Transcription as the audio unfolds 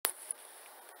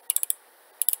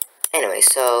Anyway,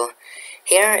 so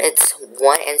here it's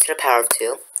 1n to the power of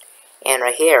 2. And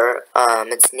right here,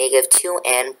 it's negative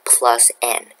 2n plus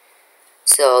n.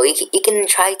 So you can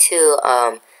try to,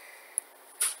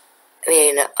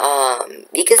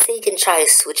 you can say you can try to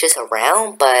switch this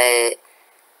around, but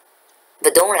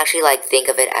don't actually like think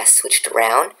of it as switched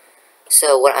around.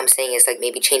 So what I'm saying is like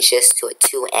maybe change this to a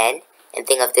 2n and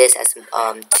think of this as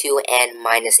 2n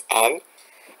minus n.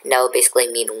 And that would basically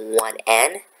mean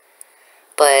 1n.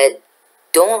 But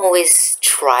don't always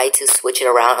try to switch it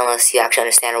around unless you actually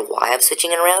understand why I'm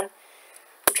switching it around.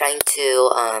 I'm trying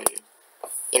to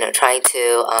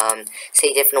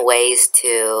say different ways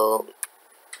to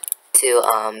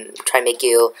try and make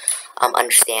you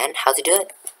understand how to do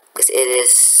it, because it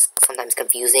is sometimes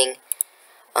confusing.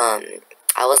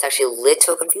 I was actually a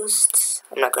little confused,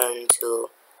 I'm not going to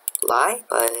lie,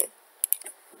 but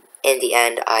in the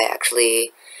end I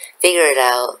actually figured it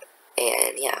out,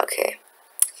 and yeah, okay.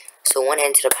 So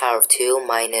 1n to the power of 2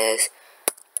 minus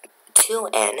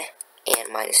 2n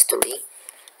and minus 3.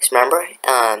 Just remember,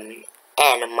 n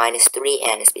minus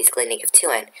 3n is basically negative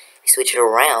 2n. If you switch it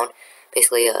around,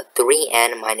 basically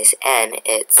 3n minus n,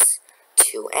 it's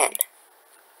 2n.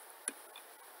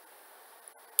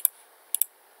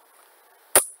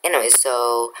 Anyway,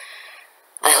 so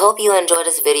I hope you enjoyed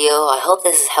this video. I hope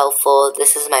this is helpful.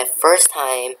 This is my first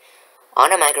time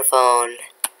on a microphone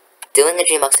doing a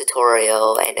Dreambox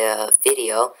tutorial and a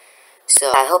video. So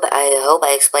I hope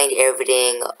I explained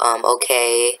everything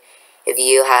okay. If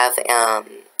you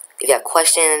have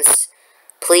questions,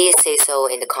 please say so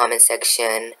in the comment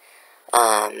section.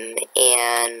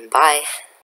 And bye.